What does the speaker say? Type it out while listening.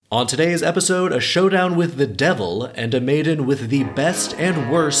On today's episode, a showdown with the devil and a maiden with the best and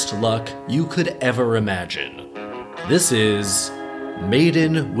worst luck you could ever imagine. This is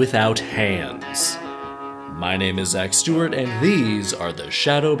Maiden Without Hands. My name is Zach Stewart, and these are the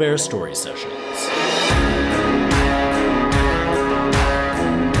Shadow Bear Story Sessions.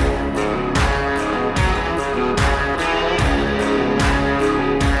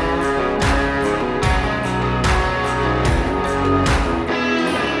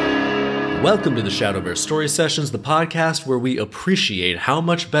 Welcome to the Shadow Bear Story Sessions, the podcast where we appreciate how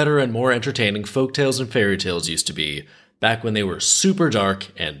much better and more entertaining folktales and fairy tales used to be back when they were super dark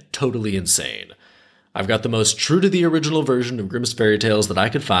and totally insane. I've got the most true to the original version of Grimm's fairy tales that I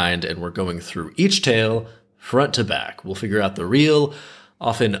could find, and we're going through each tale front to back. We'll figure out the real,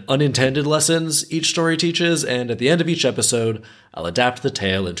 often unintended lessons each story teaches, and at the end of each episode, I'll adapt the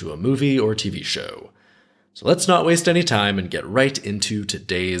tale into a movie or TV show. So let's not waste any time and get right into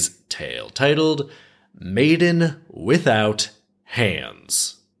today's tale, titled Maiden Without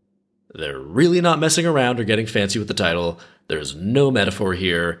Hands. They're really not messing around or getting fancy with the title. There's no metaphor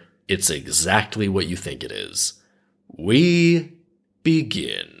here. It's exactly what you think it is. We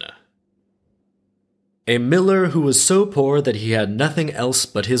begin. A miller who was so poor that he had nothing else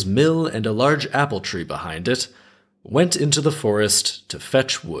but his mill and a large apple tree behind it, went into the forest to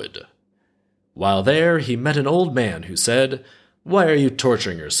fetch wood. While there, he met an old man who said, "Why are you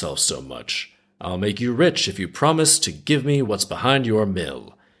torturing yourself so much? I'll make you rich if you promise to give me what's behind your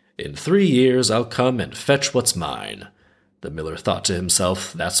mill. In 3 years, I'll come and fetch what's mine." The miller thought to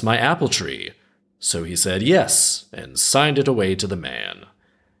himself, "That's my apple tree." So he said yes, and signed it away to the man.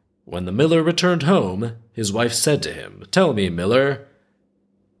 When the miller returned home, his wife said to him, "Tell me, miller."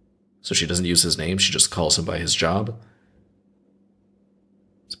 So she doesn't use his name, she just calls him by his job.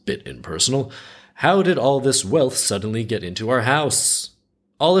 It's a bit impersonal. "How did all this wealth suddenly get into our house?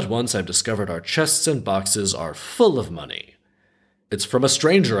 All at once I've discovered our chests and boxes are full of money." "It's from a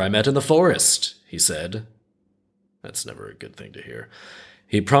stranger I met in the forest," he said. That's never a good thing to hear.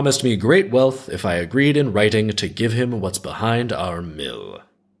 "He promised me great wealth if I agreed in writing to give him what's behind our mill."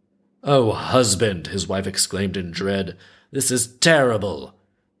 "Oh, husband," his wife exclaimed in dread, "this is terrible.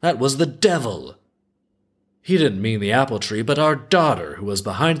 That was the devil. He didn't mean the apple tree, but our daughter, who was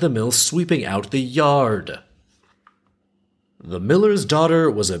behind the mill sweeping out the yard." The miller's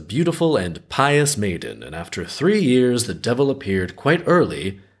daughter was a beautiful and pious maiden, and after 3 years the devil appeared quite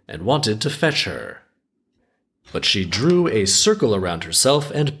early and wanted to fetch her. But she drew a circle around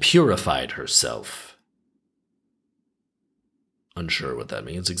herself and purified herself. Unsure what that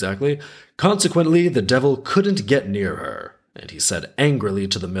means exactly. Consequently, the devil couldn't get near her, and he said angrily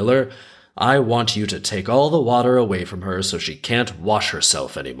to the miller, "I want you to take all the water away from her so she can't wash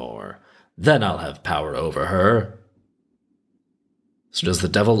herself anymore. Then I'll have power over her." So does the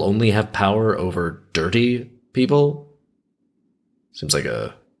devil only have power over dirty people? Seems like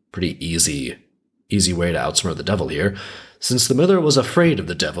a pretty easy way to outsmart the devil here. Since the miller was afraid of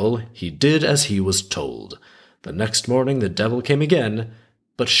the devil, he did as he was told. The next morning the devil came again,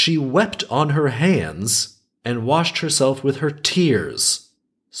 but she wept on her hands and washed herself with her tears,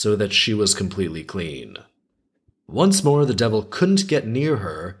 so that she was completely clean. Once more the devil couldn't get near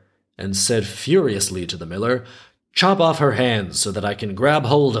her, and said furiously to the miller, "Chop off her hands so that I can grab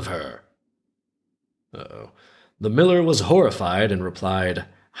hold of her." The miller was horrified and replied,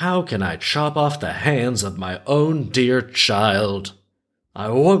 "How can I chop off the hands of my own dear child? I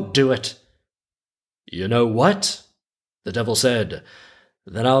won't do it." "You know what?" the devil said.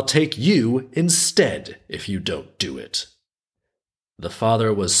 "Then I'll take you instead if you don't do it." The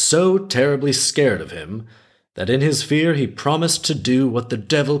father was so terribly scared of him that in his fear he promised to do what the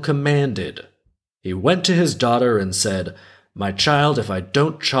devil commanded. He went to his daughter and said, "My child, if I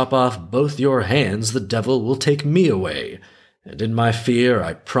don't chop off both your hands, the devil will take me away, and in my fear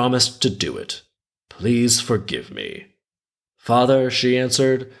I promised to do it. Please forgive me." "Father," she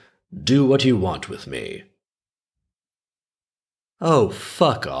answered, "do what you want with me." Oh,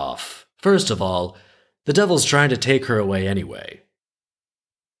 fuck off. First of all, the devil's trying to take her away anyway.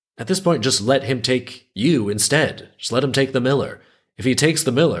 At this point, just let him take you instead. Just let him take the miller. If he takes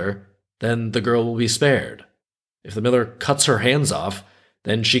the miller, then the girl will be spared. If the miller cuts her hands off,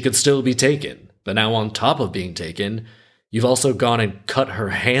 then she could still be taken. But now on top of being taken, you've also gone and cut her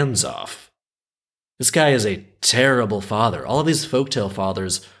hands off. This guy is a terrible father. All of these folktale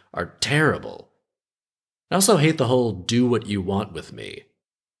fathers are terrible. I also hate the whole do what you want with me.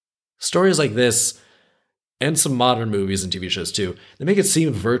 Stories like this, and some modern movies and TV shows too, they make it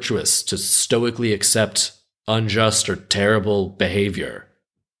seem virtuous to stoically accept unjust or terrible behavior,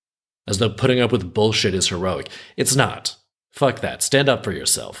 as though putting up with bullshit is heroic. It's not. Fuck that. Stand up for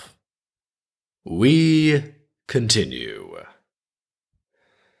yourself. We continue.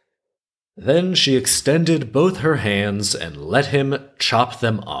 Then she extended both her hands and let him chop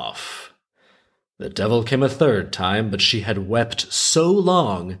them off. The devil came a third time, but she had wept so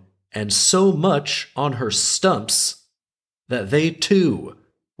long and so much on her stumps that they too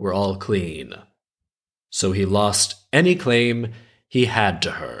were all clean. So he lost any claim he had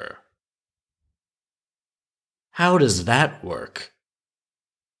to her. How does that work?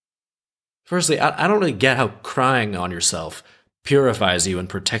 Firstly, I don't really get how crying on yourself purifies you and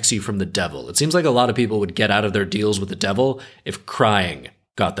protects you from the devil. It seems like a lot of people would get out of their deals with the devil if crying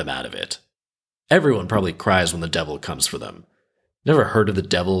got them out of it. Everyone probably cries when the devil comes for them. Never heard of the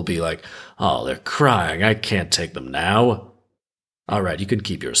devil be like, oh, they're crying, I can't take them now. All right, you can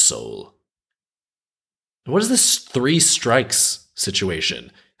keep your soul. What is this 3 strikes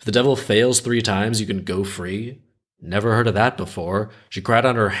situation? If the devil fails 3 times, you can go free? Never heard of that before. She cried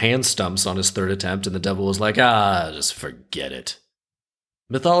on her hand stumps on his 3rd attempt, and the devil was like, just forget it.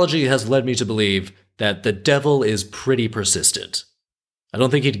 Mythology has led me to believe that the devil is pretty persistent. I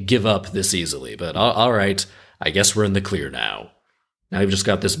don't think he'd give up this easily, but all right, I guess we're in the clear now. Now you've just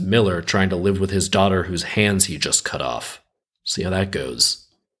got this miller trying to live with his daughter whose hands he just cut off. See how that goes.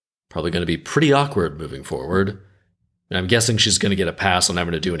 Probably going to be pretty awkward moving forward. And I'm guessing she's going to get a pass on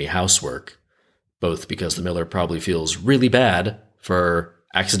having to do any housework. Both because the miller probably feels really bad for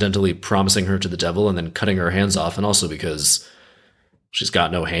accidentally promising her to the devil and then cutting her hands off, and also because she's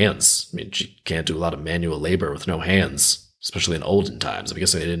got no hands. I mean, she can't do a lot of manual labor with no hands, especially in olden times. I'm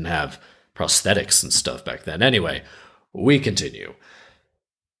guessing they didn't have prosthetics and stuff back then. Anyway, we continue.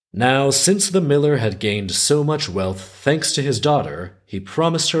 Now, since the miller had gained so much wealth thanks to his daughter, he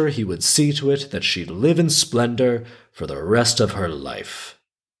promised her he would see to it that she'd live in splendor for the rest of her life.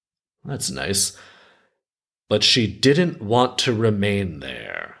 That's nice. But she didn't want to remain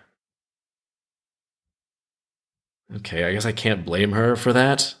there. Okay, I guess I can't blame her for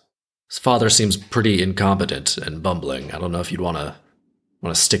that. His father seems pretty incompetent and bumbling. I don't know if you'd want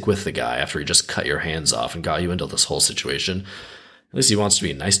to stick with the guy after he just cut your hands off and got you into this whole situation. At least he wants to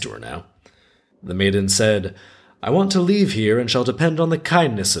be nice to her now. The maiden said, I want to leave here and shall depend on the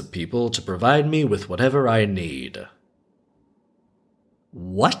kindness of people to provide me with whatever I need.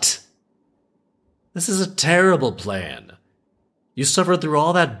 What? This is a terrible plan. You suffered through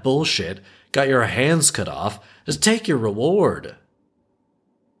all that bullshit, got your hands cut off, just take your reward.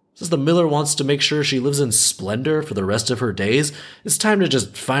 Since the miller wants to make sure she lives in splendor for the rest of her days, it's time to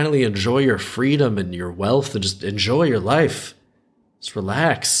just finally enjoy your freedom and your wealth and just enjoy your life. Just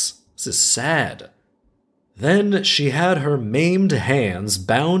relax. This is sad. Then she had her maimed hands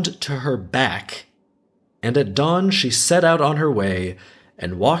bound to her back, and at dawn she set out on her way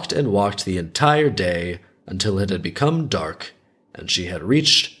and walked the entire day until it had become dark and she had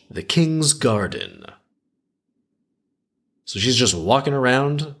reached the king's garden. So she's just walking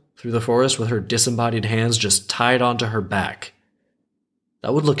around through the forest with her disembodied hands just tied onto her back.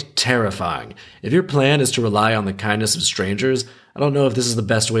 That would look terrifying. If your plan is to rely on the kindness of strangers, I don't know if this is the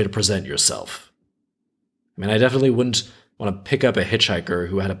best way to present yourself. I mean, I definitely wouldn't want to pick up a hitchhiker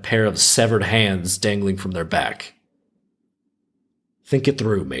who had a pair of severed hands dangling from their back. Think it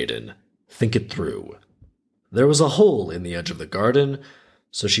through, maiden. Think it through. There was a hole in the edge of the garden,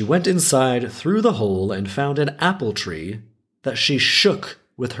 so she went inside through the hole and found an apple tree that she shook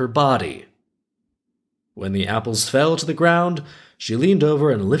with her body. When the apples fell to the ground, she leaned over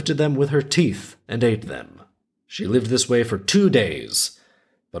and lifted them with her teeth and ate them. She lived this way for 2 days,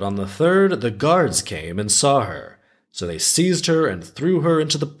 but on the 3rd the guards came and saw her, so they seized her and threw her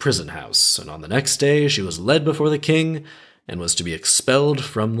into the prison house, and on the next day she was led before the king and was to be expelled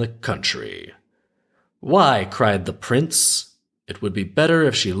from the country. Why, cried the prince, it would be better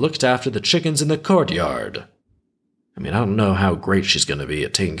if she looked after the chickens in the courtyard. I mean, I don't know how great she's going to be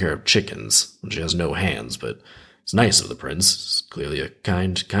at taking care of chickens when she has no hands, but it's nice of the prince. He's clearly a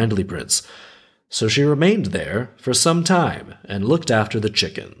kindly prince. So she remained there for some time and looked after the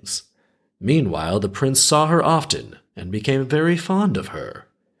chickens. Meanwhile, the prince saw her often and became very fond of her.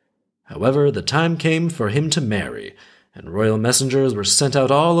 However, the time came for him to marry, and royal messengers were sent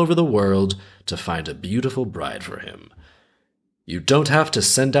out all over the world to find a beautiful bride for him. You don't have to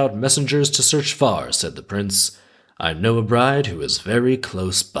send out messengers to search far, said the prince. I know a bride who is very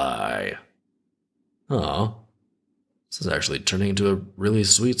close by. Aw, this is actually turning into a really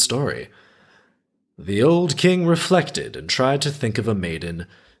sweet story. The old king reflected and tried to think of a maiden,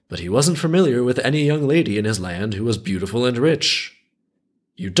 but he wasn't familiar with any young lady in his land who was beautiful and rich.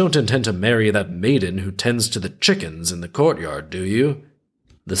 You don't intend to marry that maiden who tends to the chickens in the courtyard, do you?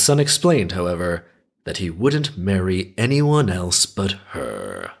 The son explained, however, that he wouldn't marry anyone else but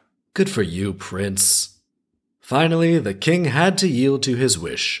her. Good for you, Prince. Finally, the king had to yield to his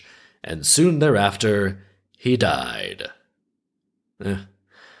wish, and soon thereafter, he died.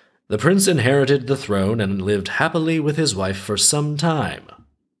 The prince inherited the throne and lived happily with his wife for some time.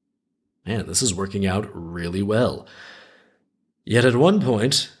 Man, this is working out really well. Yet at one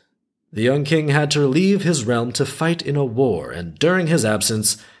point, the young king had to leave his realm to fight in a war, and during his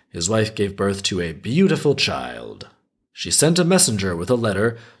absence, his wife gave birth to a beautiful child. She sent a messenger with a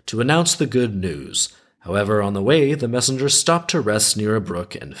letter to announce the good news. However, on the way, the messenger stopped to rest near a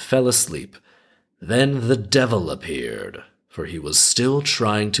brook and fell asleep. Then the devil appeared, for he was still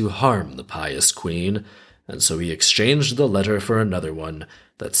trying to harm the pious queen, and so he exchanged the letter for another one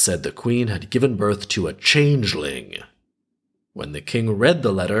that said the queen had given birth to a changeling. When the king read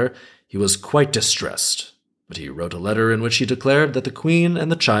the letter, he was quite distressed, but he wrote a letter in which he declared that the queen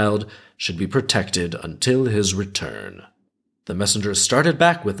and the child should be protected until his return. The messenger started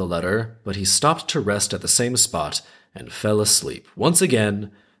back with the letter, but he stopped to rest at the same spot and fell asleep. Once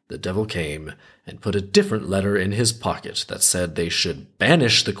again, the devil came and put a different letter in his pocket that said they should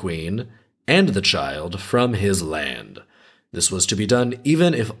banish the queen and the child from his land. This was to be done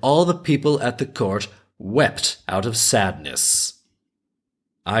even if all the people at the court wept out of sadness.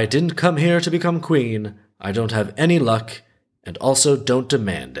 I didn't come here to become queen, I don't have any luck, and also don't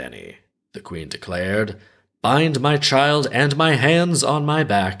demand any, the queen declared. Bind my child and my hands on my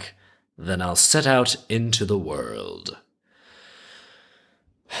back, then I'll set out into the world.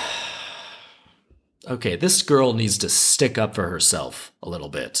 Okay, this girl needs to stick up for herself a little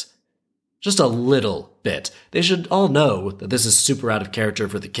bit. Just a little bit. They should all know that this is super out of character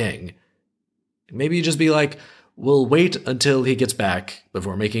for the king. Maybe you just be like, we'll wait until he gets back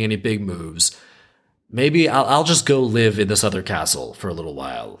before making any big moves. Maybe I'll just go live in this other castle for a little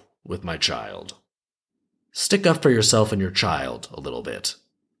while with my child. Stick up for yourself and your child a little bit.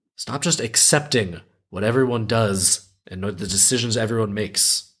 Stop just accepting what everyone does and the decisions everyone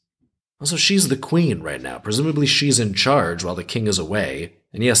makes. Also, she's the queen right now. Presumably she's in charge while the king is away.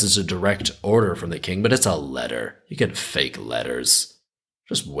 And yes, it's a direct order from the king, but it's a letter. You can fake letters.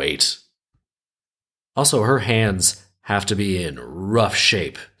 Just wait. Also, her hands have to be in rough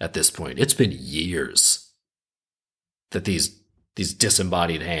shape at this point. It's been years that these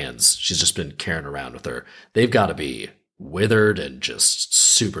disembodied hands, she's just been carrying around with her. They've got to be withered and just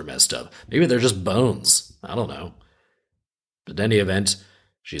super messed up. Maybe they're just bones. I don't know. But in any event,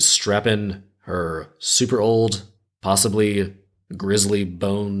 she's strapping her super old, possibly grisly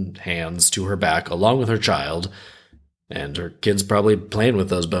bone hands to her back along with her child, and her kid's probably playing with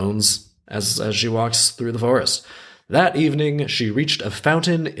those bones as she walks through the forest. That evening, she reached a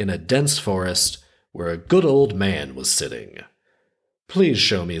fountain in a dense forest where a good old man was sitting. Please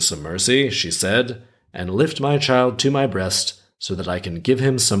show me some mercy, she said, and lift my child to my breast so that I can give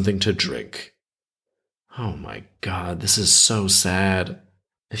him something to drink. Oh my God, this is so sad.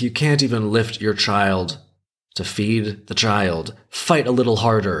 If you can't even lift your child to feed the child, fight a little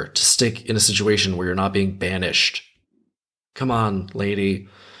harder to stick in a situation where you're not being banished. Come on, lady.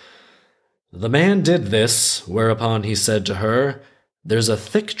 The man did this, whereupon he said to her, There's a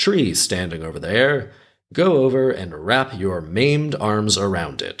thick tree standing over there. Go over and wrap your maimed arms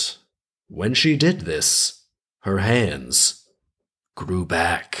around it. When she did this, her hands grew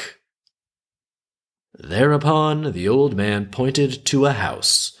back. Thereupon the old man pointed to a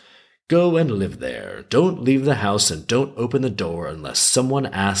house. Go and live there. Don't leave the house and don't open the door unless someone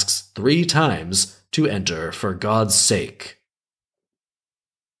asks 3 times to enter for God's sake.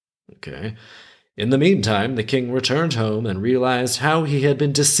 Okay. In the meantime, the king returned home and realized how he had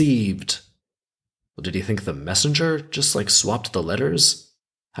been deceived. Well, did he think the messenger just swapped the letters?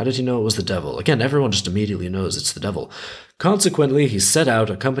 How did he know it was the devil? Again, everyone just immediately knows it's the devil. Consequently, he set out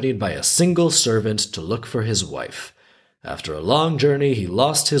accompanied by a single servant to look for his wife. After a long journey, he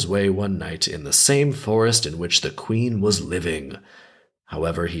lost his way one night in the same forest in which the queen was living.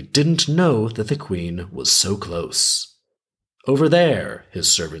 However, he didn't know that the queen was so close. Over there,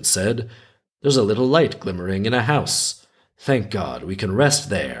 his servant said, there's a little light glimmering in a house. Thank God, we can rest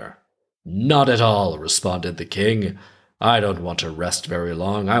there. Not at all, responded the king. I don't want to rest very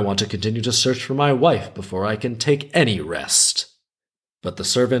long. I want to continue to search for my wife before I can take any rest. But the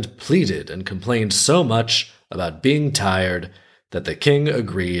servant pleaded and complained so much about being tired that the king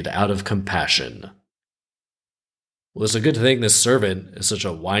agreed out of compassion. Well, it's a good thing this servant is such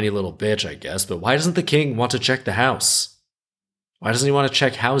a whiny little bitch, I guess, but why doesn't the king want to check the house? Why doesn't he want to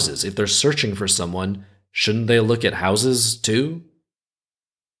check houses? If they're searching for someone, shouldn't they look at houses too?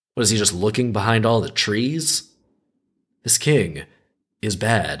 What, is he just looking behind all the trees? This king is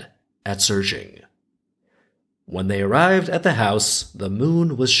bad at searching. When they arrived at the house, the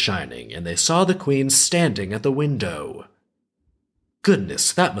moon was shining, and they saw the queen standing at the window.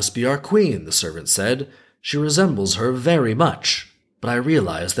 "Goodness, that must be our queen," the servant said. "She resembles her very much. But I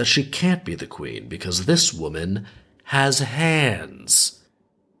realize that she can't be the queen because this woman has hands."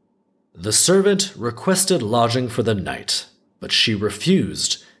 The servant requested lodging for the night, but she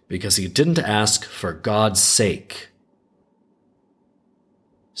refused because he didn't ask for God's sake.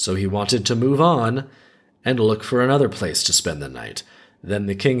 So he wanted to move on and look for another place to spend the night. Then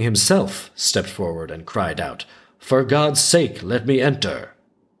the king himself stepped forward and cried out, "For God's sake, let me enter."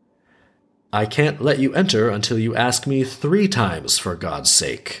 "I can't let you enter until you ask me 3 times for God's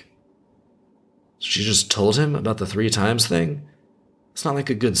sake." She just told him about the 3 times thing? It's not like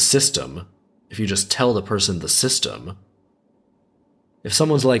a good system if you just tell the person the system. If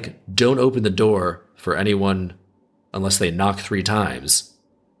someone's like, "Don't open the door for anyone unless they knock 3 times,"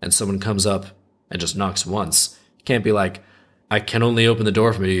 and someone comes up and just knocks once, you can't be like, "I can only open the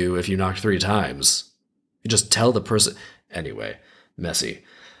door for you if you knock 3 times. You just tell the person. Anyway, messy.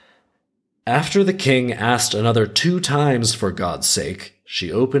 After the king asked another 2 times for God's sake,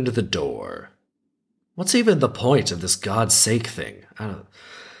 she opened the door. What's even the point of this God's sake thing? I don't know.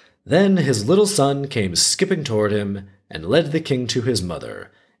 Then his little son came skipping toward him and led the king to his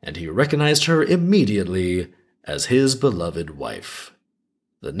mother, and he recognized her immediately as his beloved wife.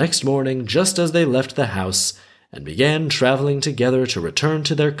 The next morning, just as they left the house and began traveling together to return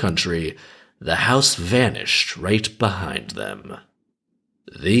to their country, the house vanished right behind them.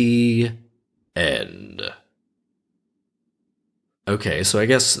 The end. Okay, so I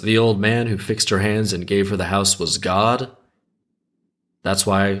guess the old man who fixed her hands and gave her the house was God. That's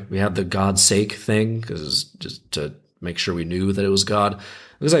why we have the God's sake thing, because just to make sure we knew that it was God. It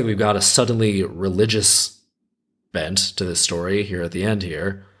looks like we've got a suddenly religious bent to this story here at the end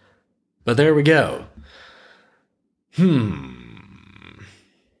here. But there we go.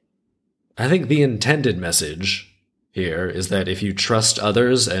 I think the intended message here is that if you trust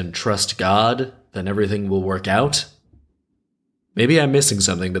others and trust God, then everything will work out. Maybe I'm missing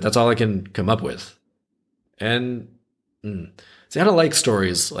something, but that's all I can come up with. And, see, I don't like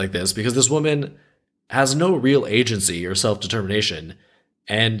stories like this because this woman has no real agency or self-determination,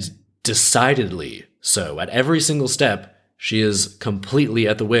 and decidedly so. At every single step, she is completely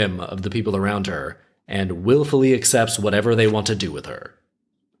at the whim of the people around her and willfully accepts whatever they want to do with her.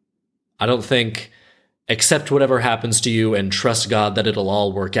 I don't think accept whatever happens to you and trust God that it'll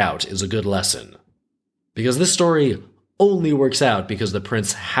all work out is a good lesson. Because this story only works out because the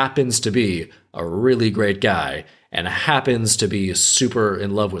prince happens to be a really great guy and happens to be super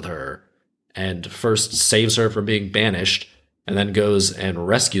in love with her and first saves her from being banished and then goes and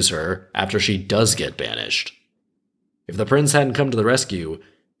rescues her after she does get banished. If the prince hadn't come to the rescue,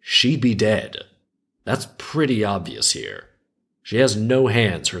 she'd be dead. That's pretty obvious here. She has no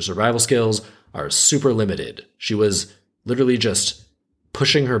hands. Her survival skills are super limited. She was literally just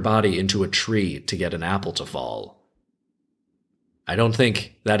pushing her body into a tree to get an apple to fall. I don't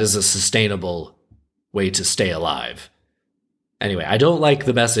think that is a sustainable way to stay alive. Anyway, I don't like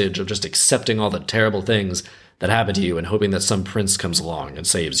the message of just accepting all the terrible things that happen to you and hoping that some prince comes along and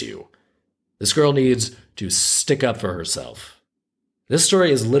saves you. This girl needs to stick up for herself. This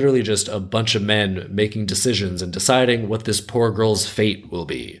story is literally just a bunch of men making decisions and deciding what this poor girl's fate will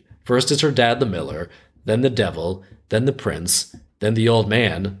be. First it's her dad, the miller, then the devil, then the prince, then the old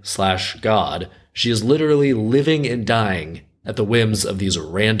man / God. She is literally living and dying at the whims of these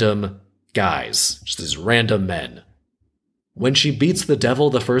random guys, just these random men. When she beats the devil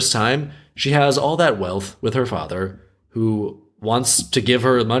the first time, she has all that wealth with her father, who wants to give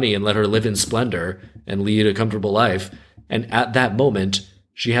her money and let her live in splendor and lead a comfortable life. And at that moment,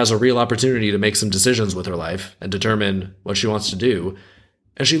 she has a real opportunity to make some decisions with her life and determine what she wants to do.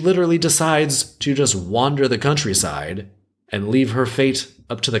 And she literally decides to just wander the countryside and leave her fate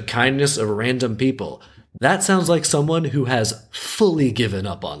up to the kindness of random people. That sounds like someone who has fully given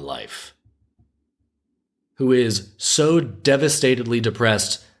up on life, who is so devastatedly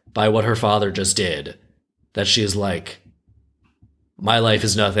depressed by what her father just did that she is like, my life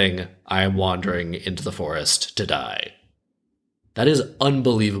is nothing, I am wandering into the forest to die. That is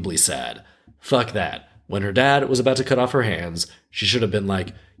unbelievably sad. Fuck that. When her dad was about to cut off her hands, she should have been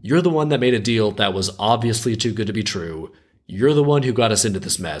like, you're the one that made a deal that was obviously too good to be true. You're the one who got us into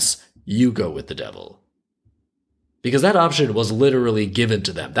this mess. You go with the devil. Because that option was literally given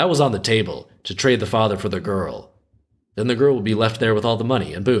to them. That was on the table to trade the father for the girl. Then the girl would be left there with all the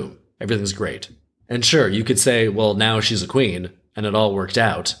money, and boom, everything's great. And sure, you could say, well, now she's a queen, and it all worked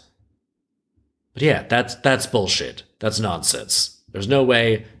out. But yeah, that's bullshit. That's nonsense. There's no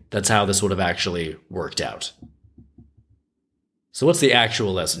way that's how this would have actually worked out. So what's the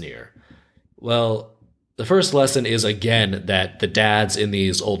actual lesson here? Well, the first lesson is, again, that the dads in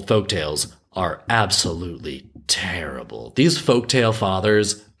these old folktales are absolutely terrible. These folktale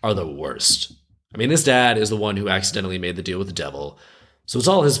fathers are the worst. I mean, this dad is the one who accidentally made the deal with the devil, so it's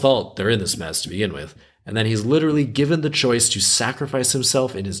all his fault they're in this mess to begin with, and then he's literally given the choice to sacrifice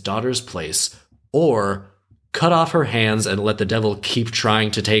himself in his daughter's place, or cut off her hands and let the devil keep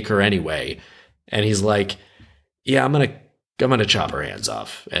trying to take her anyway. And he's like, yeah, I'm gonna chop her hands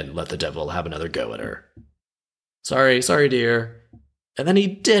off and let the devil have another go at her. Sorry, dear. And then he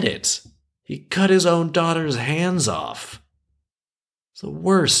did it. He cut his own daughter's hands off. It's the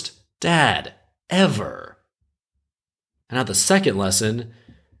worst dad ever. And now the second lesson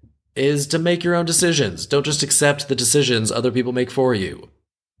is to make your own decisions. Don't just accept the decisions other people make for you.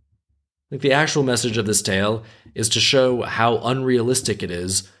 I think the actual message of this tale is to show how unrealistic it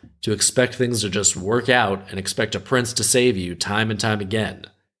is to expect things to just work out and expect a prince to save you time and time again.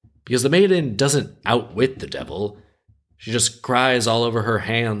 Because the maiden doesn't outwit the devil. She just cries all over her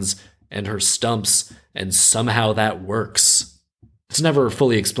hands and her stumps, and somehow that works. It's never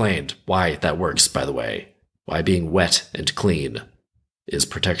fully explained why that works, by the way. Why being wet and clean is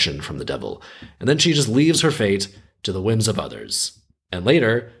protection from the devil. And then she just leaves her fate to the whims of others. And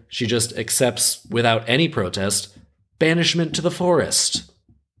later, she just accepts, without any protest, banishment to the forest.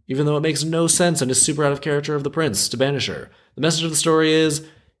 Even though it makes no sense and is super out of character of the prince to banish her. The message of the story is,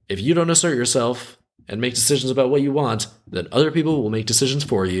 if you don't assert yourself and make decisions about what you want, then other people will make decisions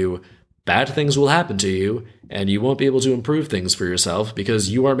for you. Bad things will happen to you, and you won't be able to improve things for yourself because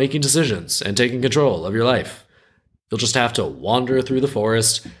you are making decisions and taking control of your life. You'll just have to wander through the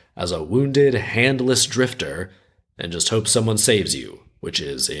forest as a wounded, handless drifter and just hope someone saves you, which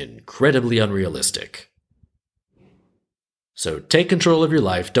is incredibly unrealistic. So take control of your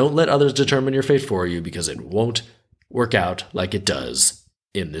life. Don't let others determine your fate for you, because it won't work out like it does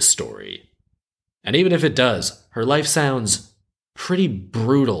in this story. And even if it does, her life sounds pretty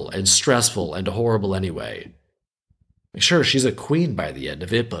brutal and stressful and horrible anyway. Sure, she's a queen by the end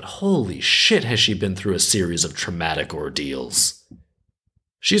of it, but holy shit has she been through a series of traumatic ordeals.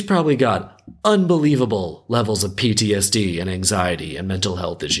 She's probably got unbelievable levels of PTSD and anxiety and mental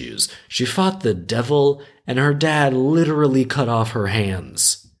health issues. She fought the devil, and her dad literally cut off her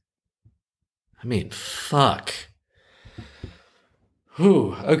hands. I mean, fuck.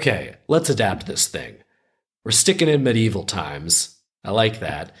 Whew, okay, let's adapt this thing. We're sticking in medieval times. I like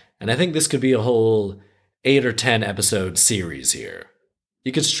that. And I think this could be a whole 8 or 10 episode series here.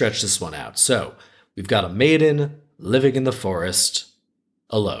 You could stretch this one out. So, we've got a maiden living in the forest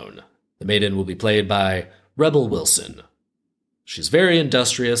alone. The maiden will be played by Rebel Wilson. She's very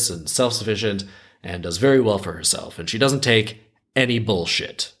industrious and self-sufficient and does very well for herself, and she doesn't take any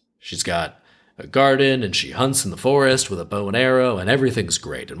bullshit. She's got a garden, and she hunts in the forest with a bow and arrow, and everything's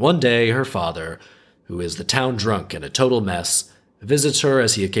great. And one day, her father, who is the town drunk and a total mess, visits her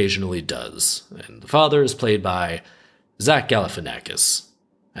as he occasionally does. And the father is played by Zach Galifianakis.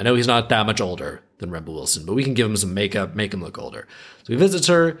 I know he's not that much older than Rebel Wilson, but we can give him some makeup, make him look older. So he visits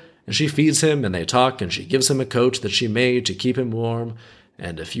her, and she feeds him, and they talk, and she gives him a coat that she made to keep him warm,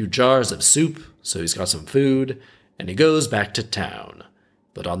 and a few jars of soup, so he's got some food, and he goes back to town.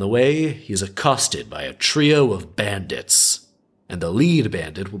 But on the way, he's accosted by a trio of bandits, and the lead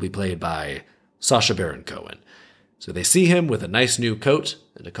bandit will be played by Sacha Baron Cohen. So they see him with a nice new coat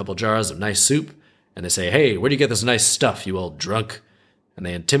and a couple jars of nice soup, and they say, "Hey, where do you get this nice stuff, you old drunk?" And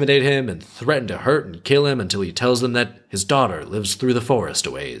they intimidate him and threaten to hurt and kill him until he tells them that his daughter lives through the forest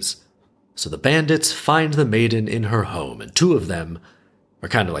a ways. So the bandits find the maiden in her home, and 2 of them are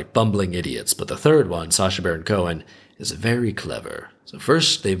kind of like bumbling idiots, but the third one, Sacha Baron Cohen, is very clever. So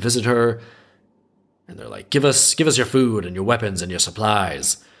first they visit her, and they're like, give us your food and your weapons and your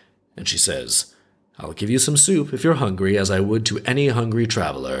supplies. And she says, "I'll give you some soup if you're hungry, as I would to any hungry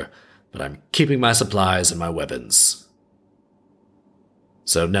traveler, but I'm keeping my supplies and my weapons."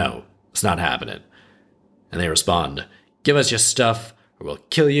 So no, it's not happening. And they respond, "Give us your stuff, or we'll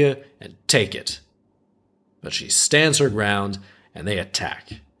kill you and take it." But she stands her ground, and they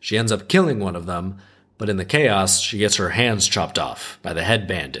attack. She ends up killing one of them, but in the chaos, she gets her hands chopped off by the head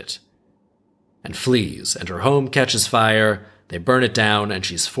bandit and flees, and her home catches fire. They burn it down, and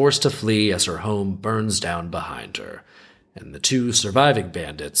she's forced to flee as her home burns down behind her. And the 2 surviving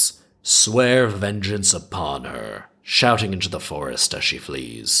bandits swear vengeance upon her, shouting into the forest as she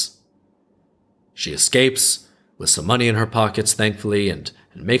flees. She escapes, with some money in her pockets, thankfully, and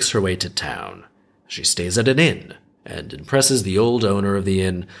makes her way to town. She stays at an inn, and impresses the old owner of the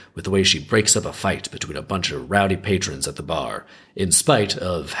inn with the way she breaks up a fight between a bunch of rowdy patrons at the bar, in spite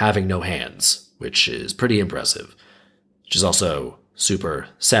of having no hands, which is pretty impressive. She's also super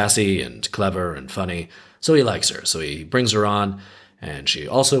sassy and clever and funny, so he likes her. So he brings her on, and she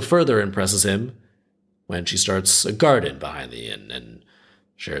also further impresses him when she starts a garden behind the inn and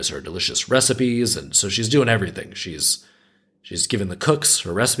shares her delicious recipes, and so she's doing everything. She's giving the cooks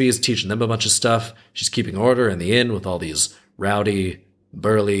her recipes, teaching them a bunch of stuff. She's keeping order in the inn with all these rowdy,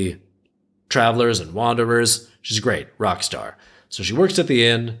 burly travelers and wanderers. She's great, rock star. So she works at the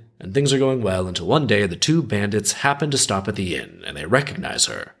inn, and things are going well until one day the two bandits happen to stop at the inn, and they recognize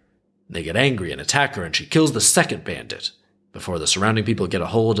her. They get angry and attack her, and she kills the second bandit, before the surrounding people get a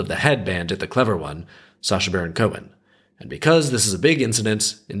hold of the head bandit, the clever one, Sacha Baron Cohen. And because this is a big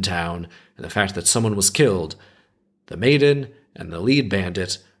incident in town, and the fact that someone was killed, the Maiden and the lead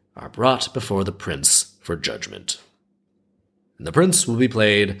bandit are brought before the prince for judgment. And the prince will be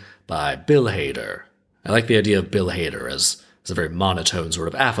played by Bill Hader. I like the idea of Bill Hader as a very monotone, sort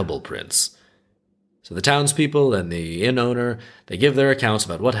of affable prince. So the townspeople and the inn owner, they give their accounts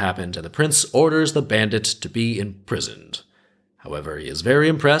about what happened, and the prince orders the bandit to be imprisoned. However, he is very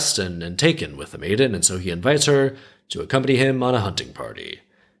impressed and taken with the maiden, and so he invites her to accompany him on a hunting party.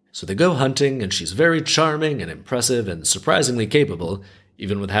 So they go hunting, and she's very charming and impressive and surprisingly capable,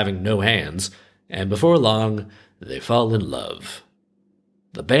 even with having no hands, and before long, they fall in love.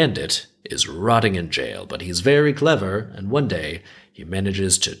 The bandit is rotting in jail, but he's very clever, and one day he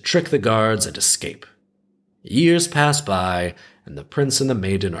manages to trick the guards and escape. Years pass by, and the prince and the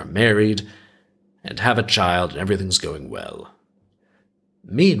maiden are married and have a child, and everything's going well.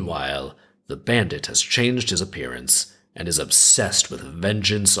 Meanwhile, the bandit has changed his appearance and is obsessed with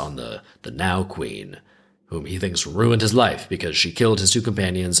vengeance on the now queen, whom he thinks ruined his life because she killed his two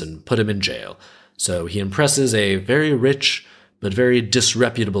companions and put him in jail. So he impresses a very rich but very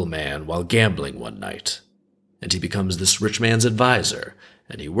disreputable man while gambling one night. And he becomes this rich man's advisor,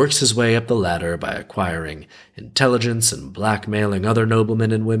 and he works his way up the ladder by acquiring intelligence and blackmailing other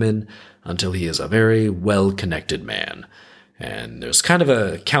noblemen and women until he is a very well-connected man. And there's kind of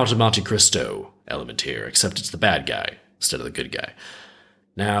a Count of Monte Cristo element here, except it's the bad guy instead of the good guy.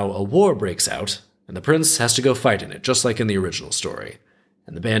 Now, a war breaks out, and the prince has to go fight in it, just like in the original story.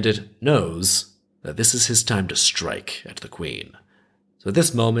 And the bandit knows that this is his time to strike at the queen. So at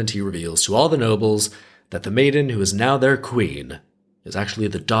this moment, he reveals to all the nobles that the maiden who is now their queen is actually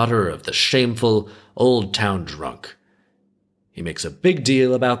the daughter of the shameful old town drunk. He makes a big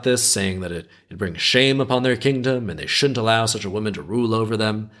deal about this, saying that it brings shame upon their kingdom and they shouldn't allow such a woman to rule over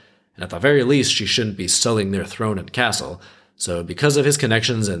them, and at the very least she shouldn't be sullying their throne and castle. So because of his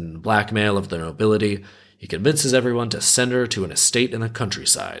connections and blackmail of the nobility, he convinces everyone to send her to an estate in the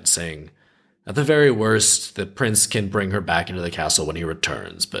countryside, saying, at the very worst, the prince can bring her back into the castle when he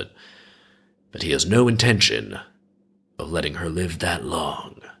returns, but he has no intention of letting her live that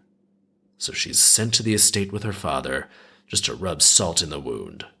long. So she's sent to the estate with her father, just to rub salt in the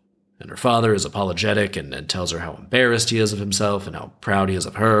wound. And her father is apologetic and tells her how embarrassed he is of himself and how proud he is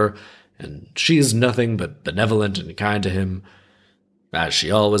of her, and she's nothing but benevolent and kind to him, as she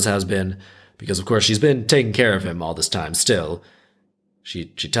always has been, because of course she's been taking care of him all this time still. She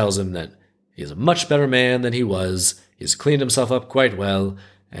tells him that he's a much better man than he was, he's cleaned himself up quite well,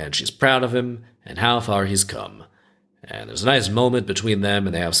 and she's proud of him and how far he's come. And there's a nice moment between them,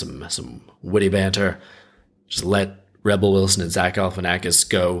 and they have some witty banter. Just let Rebel Wilson and Zach Galifianakis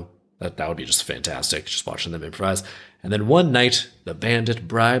go. That would be just fantastic, just watching them improvise. And then one night, the bandit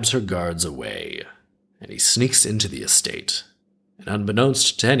bribes her guards away, and he sneaks into the estate. And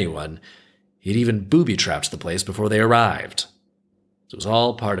unbeknownst to anyone, he'd even booby-trapped the place before they arrived. It was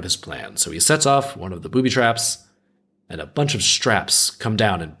all part of his plan. So he sets off one of the booby traps, and a bunch of straps come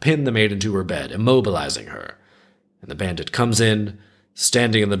down and pin the maiden to her bed, immobilizing her. And the bandit comes in,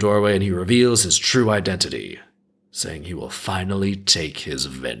 standing in the doorway, and he reveals his true identity, saying he will finally take his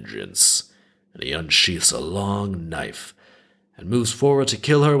vengeance. And he unsheaths a long knife and moves forward to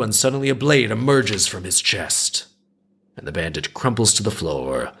kill her when suddenly a blade emerges from his chest. And the bandit crumples to the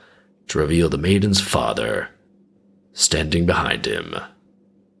floor to reveal the maiden's father, standing behind him.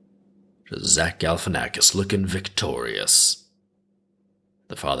 Zach Galifianakis looking victorious.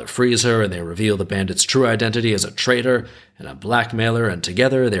 The father frees her, and they reveal the bandit's true identity as a traitor and a blackmailer, and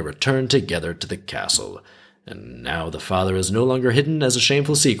together they return together to the castle. And now the father is no longer hidden as a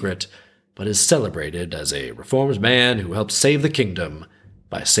shameful secret, but is celebrated as a reformed man who helped save the kingdom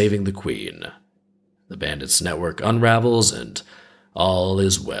by saving the queen. The bandits' network unravels, and all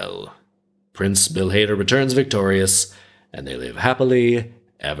is well. Prince Bill Hader returns victorious, and they live happily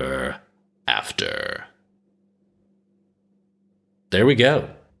ever after. There we go.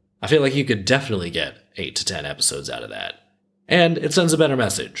 I feel like you could definitely get 8 to 10 episodes out of that. And it sends a better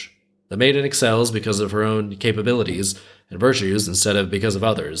message. The maiden excels because of her own capabilities, and virtues instead of because of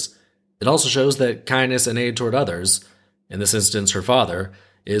others. It also shows that kindness and aid toward others, in this instance her father,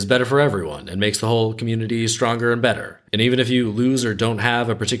 is better for everyone and makes the whole community stronger and better. And even if you lose or don't have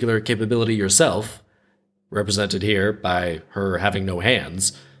a particular capability yourself, represented here by her having no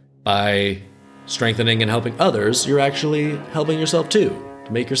hands, by strengthening and helping others, you're actually helping yourself too,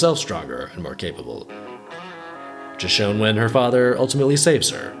 to make yourself stronger and more capable. Which is shown when her father ultimately saves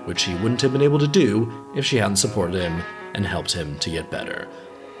her, which he wouldn't have been able to do if she hadn't supported him and helped him to get better.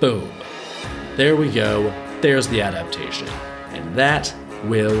 Boom. There we go. There's the adaptation. And that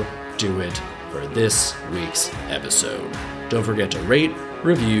will do it for this week's episode. Don't forget to rate,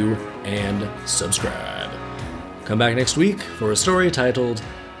 review, and subscribe. Come back next week for a story titled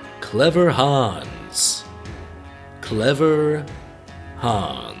Clever Hans. Clever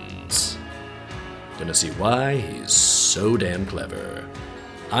Hans. Gonna see why he's so damn clever.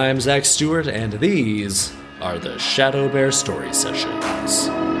 I'm Zach Stewart, and these are the Shadow Bear Story Sessions.